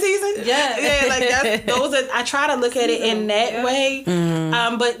reason to season. Yeah, like those are. I try to look at it in that way.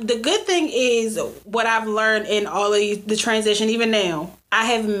 Mm-hmm. But the good thing is what I've learned in all of the transition, even now, I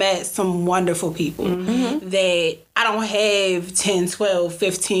have met some wonderful people that I don't have 10, 12,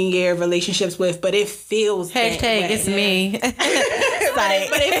 15-year relationships with, but it feels Hashtag that way. It's me. But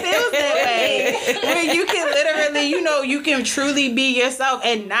it feels that way. Where you can literally, you can truly be yourself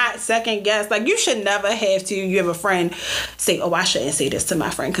and not second guess. Like, you should never have to, you have a friend say, oh, I shouldn't say this to my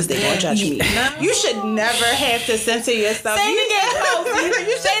friend because they're going to judge me. No. You should never have to censor yourself. Say it again.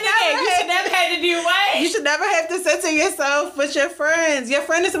 You should never have to do what? You should never have to censor yourself with your friends. Your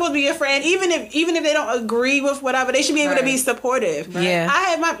friend is supposed to be your friend, even if they don't agree with whatever. They should be able to be supportive. Right? Yeah, I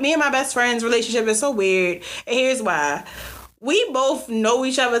have me and my best friend's relationship is so weird, and here's why. We both know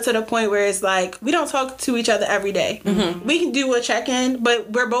each other to the point where it's like we don't talk to each other every day. Mm-hmm. We can do a check-in, but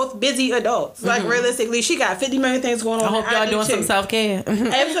we're both busy adults. Like, realistically, she got 50 million things going on. I hope y'all doing some self-care.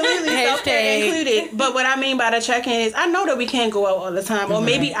 Absolutely, self-care included. But what I mean by the check-in is I know that we can't go out all the time, or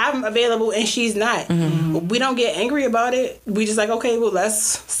maybe I'm available and she's not. Mm-hmm. We don't get angry about it. We just like, okay, well, let's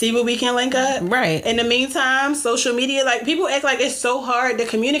see what we can link up. Right. In the meantime, social media, like, people act like it's so hard to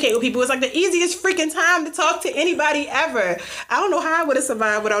communicate with people. It's like the easiest freaking time to talk to anybody ever. I don't know how I would have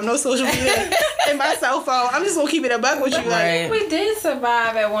survived without no social media and my cell phone. I'm just gonna keep it a buck with you. Like, we did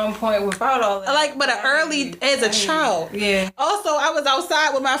survive at one point without all that. Like, but as a child. Yeah. Also, I was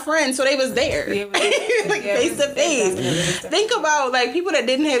outside with my friends, so they was there, like face to face. Think about like people that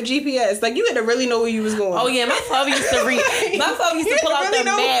didn't have GPS. Like, you had to really know where you was going. Oh yeah, my phone used to read. My phone used to pull out the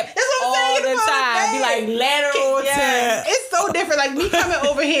map all the time. Be like lateral turn. It's so different. Like me coming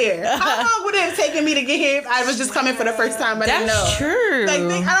over here. How long would it have taken me to get here if I was just coming for the first time? That's true. Like,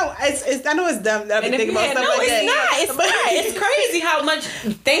 I know it's dumb that I've been thinking about stuff like that. It's not. It's crazy how much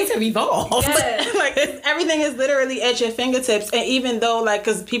things have evolved. Yes. Like, everything is literally at your fingertips. And even though, like,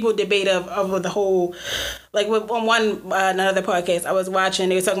 because people debate of the whole, like, on another podcast I was watching,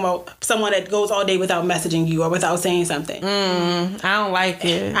 they were talking about someone that goes all day without messaging you or without saying something. I don't like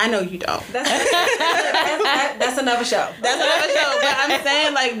it. I know you don't. That's another show. That's another show. But I'm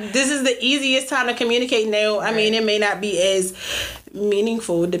saying, like, this is the easiest time to communicate now. I mean, it may not be as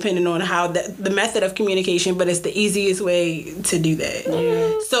meaningful depending on how the method of communication, but it's the easiest way to do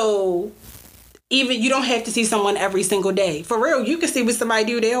that. So even you don't have to see someone every single day. For real, you can see what somebody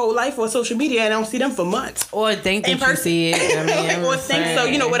do their whole life on social media and don't see them for months. Or think that you see it. I mean, or think so.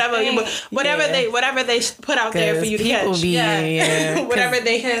 Whatever they put out there for you to catch. Whatever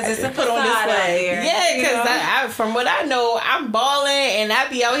they put on display. Yeah, because from what I know, I'm balling and I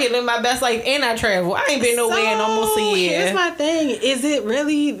be out here living my best life and I travel. I ain't been nowhere in almost a year. Here's my thing. Is it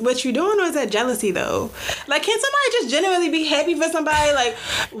really what you're doing, or is that jealousy though? Like, can somebody just genuinely be happy for somebody? Like,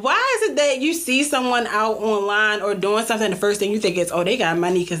 why is it that you see someone out online or doing something, the first thing you think is, oh, they got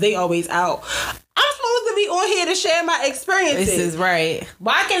money because they always out? I'm supposed supposed to be on here to share my experiences. This is right.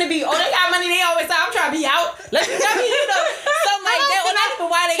 Why can't it be? Oh, they got money. They always say I'm trying to be out. Let me something like that. Well, not even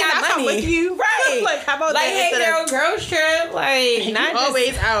why they got money. Come with you, right? Like, how about like, that? Hey, girls trip. Like, you not always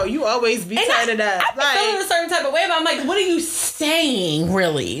just, out. You always be turning up. I like, feeling a certain type of way, but I'm like, what are you saying,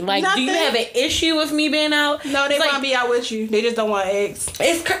 really? Like, nothing. do you have an issue with me being out? No, they want to be out with you. They just don't want eggs.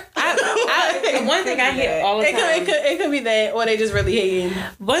 It's one thing I hear all the time. It could be that, or they just really hating.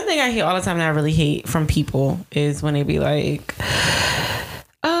 One thing I hear all the time that I really hate from people is when they be like,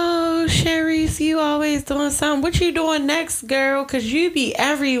 "Oh, Sherry's, you always doing something. What you doing next, girl? Cause you be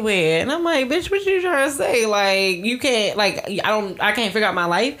everywhere." And I'm like, "Bitch, what you trying to say? Like, you can't. Like, I can't figure out my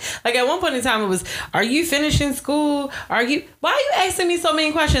life. Like, at one point in time, it was, are you finishing school? Are you? Why are you asking me so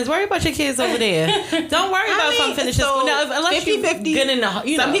many questions? Worry about your kids over there. Don't worry about if I'm finishing school. No, unless 50-50. you get in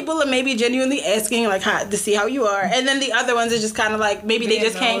the, Some people are maybe genuinely asking like how, to see how you are, and then the other ones are just kind of like maybe they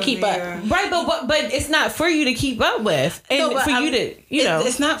just can't keep up. Right, but it's not for you to keep up with, and for you to, you know,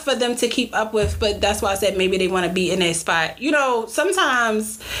 it's not for them to keep up with. But that's why I said maybe they want to be in that spot. You know,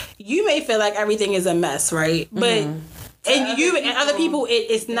 sometimes you may feel like everything is a mess, right? But and you and other people,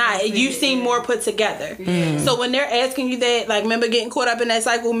 it's not. You seem more put together. So when they're asking you that, like, remember getting caught up in that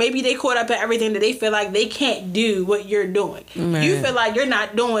cycle, maybe they caught up in everything that they feel like they can't do what you're doing. You feel like you're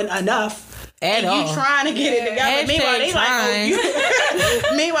not doing enough. At all. You trying to get it together. Meanwhile,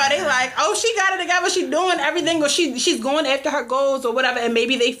 they like, oh, she got it together. She doing everything, or she's going after her goals or whatever. And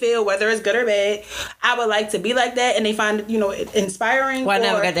maybe they feel, whether it's good or bad, I would like to be like that, and they find it, inspiring. Well, I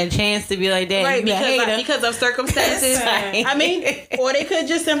never got that chance to be like that. Right, because of circumstances. I mean, or they could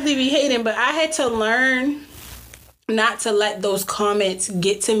just simply be hating. But I had to learn not to let those comments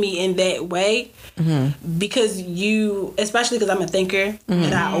get to me in that way. Because especially because I'm a thinker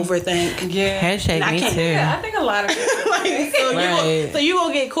and I overthink. Yeah. Hashtag me too. Yeah, I think a lot of people. So you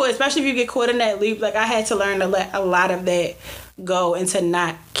gonna get caught, especially if you get caught in that loop. Like, I had to learn to let a lot of that go and to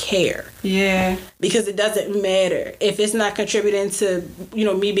not care. Yeah. Because it doesn't matter if it's not contributing to,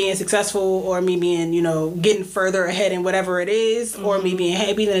 me being successful or me being, getting further ahead in whatever it is, or me being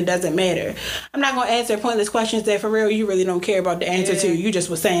happy, then it doesn't matter. I'm not going to answer pointless questions that for real you really don't care about the answer to. You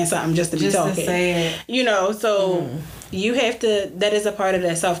just was saying something just to be talking. To say it. You have to, that is a part of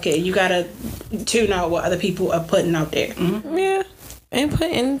that self-care. You got to tune out what other people are putting out there. Yeah. And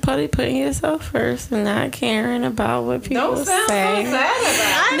putting yourself first and not caring about what people Don't say. sound so sad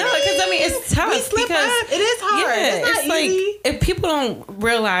about it. No, because it's tough. We slip because up. It is hard. Yeah, it's not easy. like, if people don't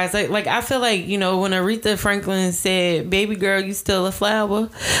realize, like I feel like, when Aretha Franklin said, "Baby girl, you still a flower,"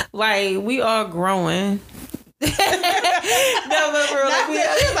 like, we are growing. So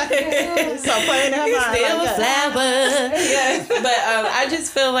playing in her mind Still like a flower. Yes. But I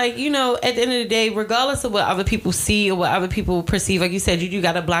just feel like, at the end of the day, regardless of what other people see or what other people perceive, like you said, you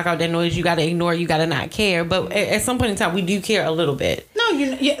got to block out that noise, you got to ignore it, you got to not care. But at some point in time, we do care a little bit. No, so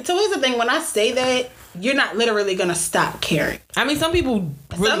here's the thing. When I say that, you're not literally gonna stop caring. I mean, some people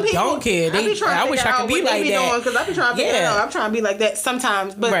really don't care. I wish I could be like that. Because I be trying to figure it out. I'm trying to be like that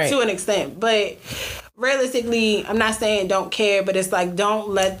sometimes, but to an extent. But realistically, I'm not saying don't care, but it's like, don't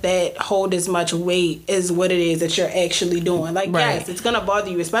let that hold as much weight as what it is that you're actually doing. Like, yes, it's gonna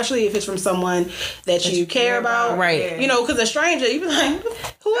bother you, especially if it's from someone that you care about. Right. Because a stranger, you be like,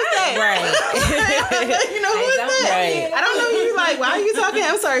 who is that? Right. Who is that? Right. I don't know. You be like, why are you talking?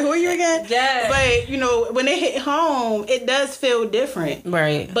 I'm sorry, who are you again? Yeah. But when they hit home, it does feel different.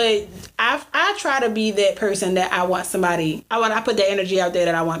 Right. But I try to be that person that I want somebody. I put that energy out there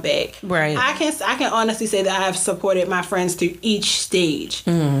that I want back. Right. I can honestly say that I've supported my friends through each stage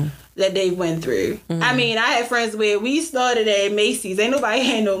that they went through. I mean, I had friends where we started at Macy's. Ain't nobody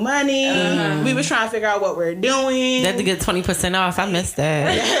had no money. We was trying to figure out what we're doing. They had to get 20% off. I missed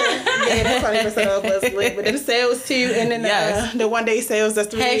that. Yeah, that's 20% off was lit. But then sales too, and then the one day sales, that's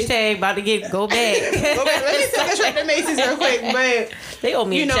 3 days. Hashtag about to go back. Let me take a trip to Macy's real quick. But they owe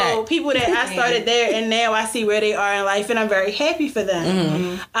me a check. People that I started there, and now I see where they are in life, and I'm very happy for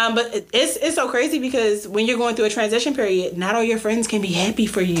them. But it's so crazy because when you're going through a transition period, not all your friends can be happy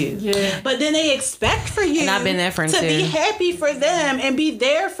for you. Yeah. But then they expect for you and I've been that friend to too. be happy for them and be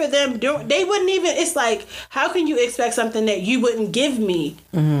there for them. They wouldn't even. It's like, how can you expect something that you wouldn't give me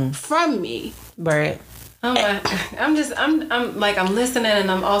from me? Right. I'm listening,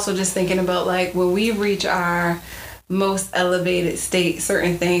 and I'm also just thinking about, like, when we reach our most elevated state,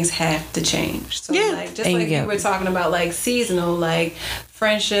 certain things have to change. So like, just like you were talking about, like, seasonal, like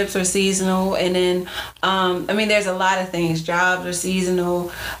friendships are seasonal, and then there's a lot of things. Jobs are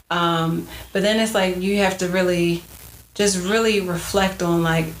seasonal, but then it's like you have to really reflect on,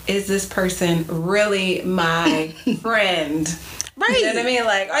 like, is this person really my friend? Right. You know what I mean?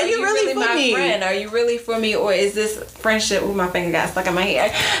 Like, are you really my friend? Are you really for me? Or is this friendship? Ooh, my finger got stuck in my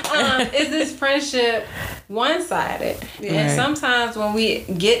hair. Is this friendship one-sided? Yeah. And sometimes when we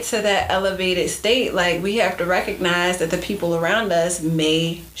get to that elevated state, like, we have to recognize that the people around us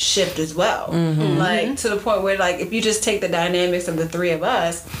may shift as well. Mm-hmm. Like, to the point where, like, if you just take the dynamics of the three of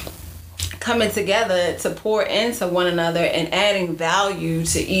us coming together to pour into one another and adding value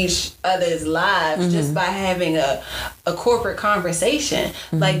to each other's lives just by having a corporate conversation.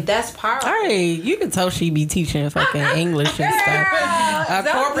 Like, that's powerful. All right, you can tell she be teaching fucking English and stuff. A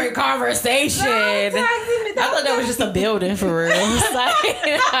corporate conversation. I thought that was just a building for real. That's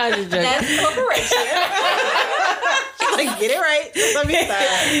corporation. Like, get it right. Let me stop.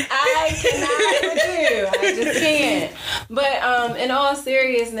 I cannot with you. I just can't. But in all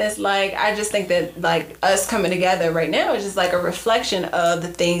seriousness, like, I just think that, like, us coming together right now is just like a reflection of the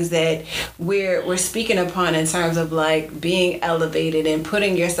things that we're speaking upon in terms of, like, being elevated and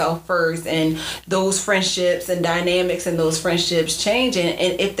putting yourself first, and those friendships and dynamics and those friendships changing.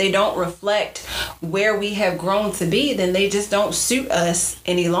 And if they don't reflect where we have grown to be, then they just don't suit us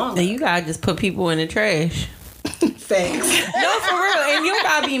any longer. And you gotta just put people in the trash. Thanks. No, for real. And you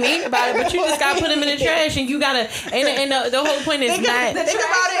gotta be mean about it, but you just gotta put them in the trash, and you gotta. And the whole point is think about it.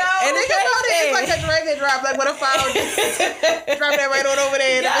 It's like a drag and drop. Like, what if I drop that right on over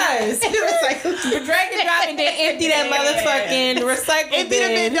there? Yes. Drag and drop, and then empty that motherfucking recycle empty the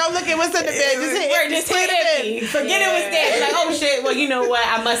bin. Don't look at what's in the bin. Just hit empty. Forget it was there. Like, oh shit. Well, you know what?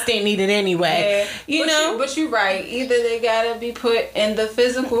 I must didn't need it anyway. You know. But you're right. Either they gotta be put in the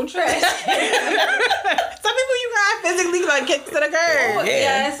physical trash. Some people you gotta physically, like, kick to the curb.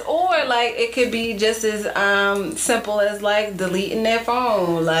 Yes, or, like, it could be just as simple as, like, deleting their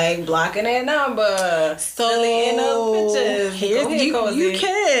phone, like, blocking their number, deleting those pictures. You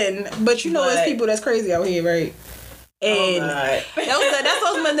can, but you know, there's people that's crazy out here, right? And that's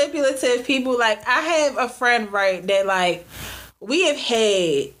those manipulative people. Like, I have a friend, right, that, like, we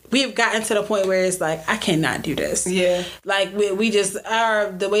have gotten to the point where it's like, I cannot do this. Yeah. Like, we just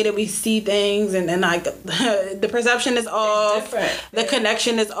are, the way that we see things and like the perception is off. The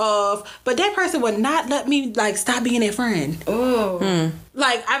connection is off. But that person would not let me, like, stop being their friend. Ooh.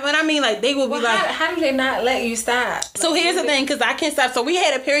 Like, I mean, like, they will be like... How do they not let you stop? So here's the thing, because I can't stop. So we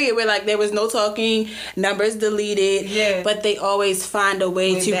had a period where, like, there was no talking, numbers deleted, but they always find a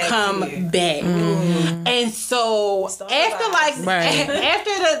way to come back. Mm-hmm. And so after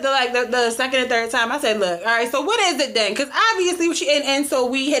the second and third time, I said, look, all right, so what is it then? Because obviously, and so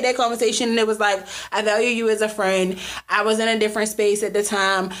we had that conversation, and it was like, I value you as a friend. I was in a different space at the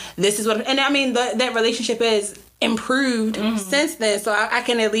time. This is what... And I mean, that relationship is... improved since then, so I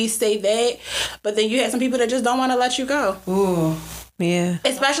can at least say that. But then you have some people that just don't want to let you go. Ooh. Yeah.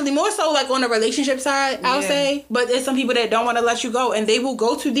 Especially more so, like, on the relationship side, I'll say. But there's some people that don't want to let you go, and they will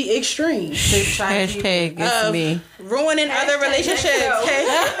go to the extreme. Hashtag it's me. Ruining other relationships.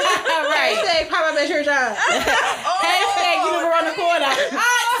 Right. Hashtag pop up at your job. Hashtag you live around the corner.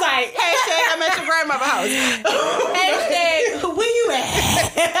 Outside. Hashtag I'm at your grandmother's house. Hashtag where you at?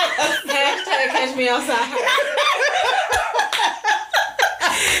 Hashtag catch me outside.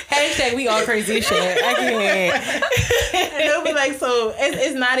 Hashtag we all crazy as shit. I can't. And it'll be like, so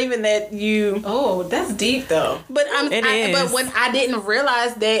it's not even that you. Oh, that's deep though. But but when I didn't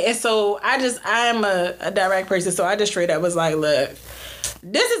realize that, and so I'm a direct person, so I just straight up was like, look,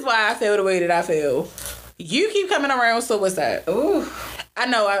 this is why I feel the way that I feel. You keep coming around, so what's that? Ooh. I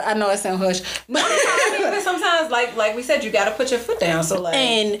know I sound hush. But sometimes, like we said, you got to put your foot down. So, like,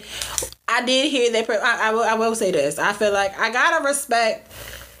 and I did hear that. I will say this. I feel like I gotta respect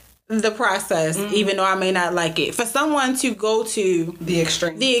the process, even though I may not like it. For someone to go to the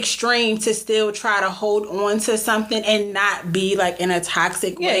extreme to still try to hold on to something and not be like in a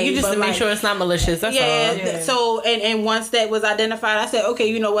toxic way. You just to make sure it's not malicious. That's all. Yeah. So and once that was identified, I said, okay,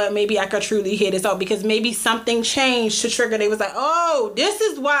 you know what? Maybe I could truly hear this out, because maybe something changed to trigger. They was like, oh, this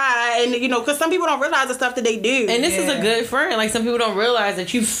is why, and because some people don't realize the stuff that they do. And this is a good friend. Like, some people don't realize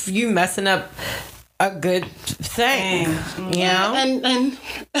that you messing up a good thing, you know? And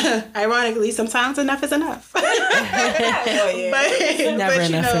ironically, sometimes enough is enough. But never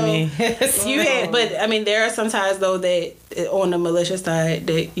enough for me. But I mean, there are some times though that on the malicious side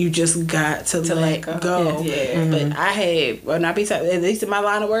that you just got to let go. Yeah. But I had, at least in my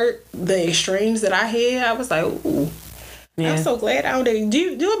line of work, the extremes that I had, I was like, ooh. Yeah. I'm so glad out there.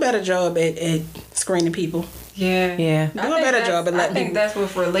 Do a better job at screening people. Yeah. Do a better job at letting. I think that's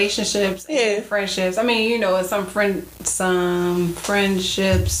with relationships and friendships. I mean, some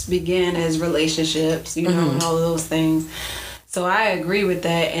friendships begin as relationships, and all of those things. So I agree with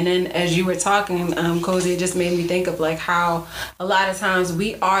that. And then as you were talking, Cozy, it just made me think of like how a lot of times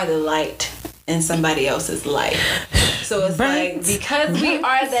we are the light in somebody else's life. So it's like, because we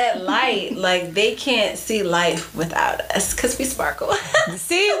are that light, like they can't see life without us because we sparkle.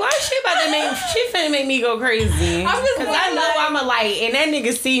 See, why she finna make me go crazy? Because I know I'm a light and that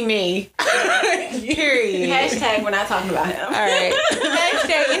nigga see me. Period. Hashtag we're not talking about him. All right.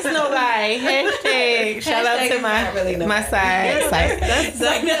 Hashtag it's no lie. Hashtag shout out to my side. That's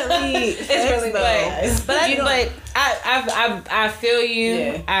definitely It's really nice. But I feel you.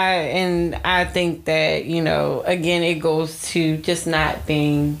 Yeah. I think that, you know, again, it goes to just not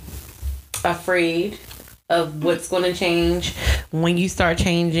being afraid of what's going to change when you start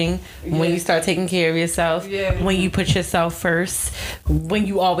changing, when you start taking care of yourself, when you put yourself first, when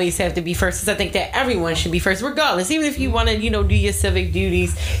you always have to be first. Because I think that everyone should be first, regardless, even if you want to, you know, do your civic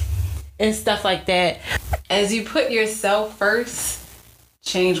duties and stuff like that. As you put yourself first,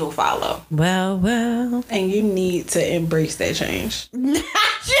 change will follow. Well. And you need to embrace that change. She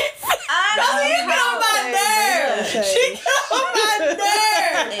got on my nerves.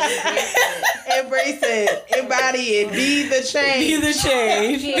 Embrace it. Embody it. Be the change. Be the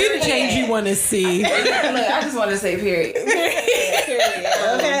change. Be the change you want to see. Look, I just want to say period. Period.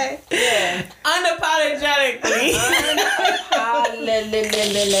 Okay. Yeah. Unapologetically.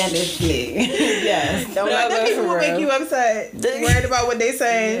 Yes. Don't let them people make you upset. Worried about what they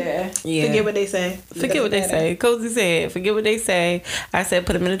say. Yeah. Forget what they say. Forget what they say. Cozy said, forget what they say. I said,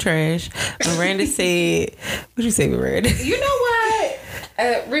 put them in the trash. Miranda said, what you say, Miranda? You know what?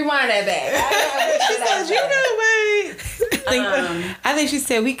 Rewind that back. She said, you know what? I think she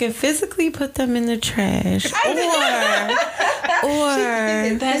said we can physically put them in the trash, or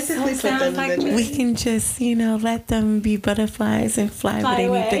That sounds like me. we can just, you know, let them be butterflies and fly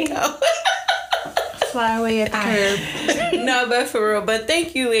where they need to go. Fly away at the curb. No, but for real. But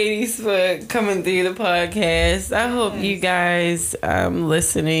thank you, ladies, for coming through the podcast. I hope you guys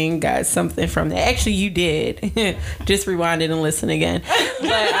listening got something from that. Actually, you did. Just rewind it and listen again. But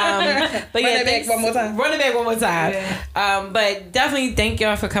yeah, Run it back one more time. Run it back one more time. Yeah. But definitely thank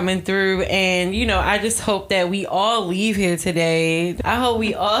y'all for coming through. And, you know, I just hope that we all leave here today. I hope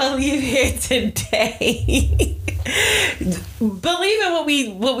we all leave here today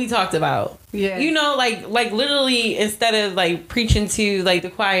believing what we talked about. Yeah. You know, like literally, instead of like preaching to like the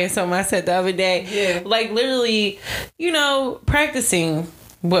choir, something I said the other day. Yeah. Like literally, you know, practicing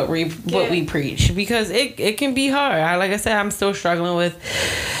what we preach, because it can be hard. Like I said, I'm still struggling with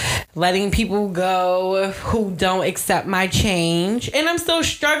letting people go who don't accept my change, and I'm still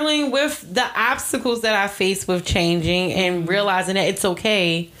struggling with the obstacles that I face with changing and realizing that it's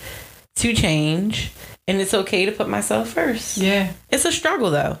okay to change. And it's okay to put myself first. Yeah. It's a struggle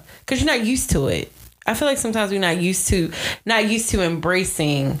though, because you're not used to it. I feel like sometimes we're not used to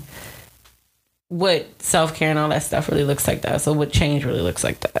embracing what self-care and all that stuff really looks like to us, or what change really looks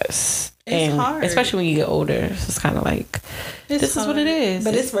like to us. It's hard. Especially when you get older. It's kind of like, this is what it is.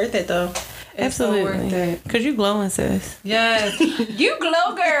 But it's worth it though. Absolutely. So worth it. Because you glowing, sis. Yes. You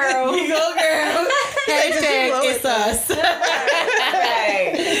glow, girl. You glow, girl. Hashtag it's us.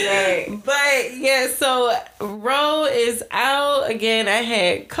 Right. But yeah, so Ro is out again. I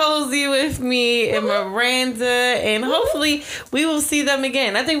had Cozy with me and Miranda, and hopefully we will see them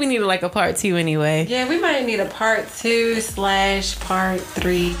again. I think we need like a part 2 anyway. Yeah, we might need a part 2/part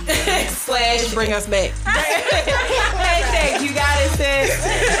 3 / bring us back. Hashtag you got it, sis.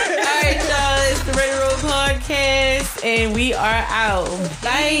 All right, y'all. It's the Ready Roll Podcast, and we are out.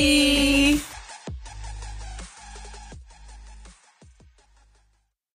 Bye.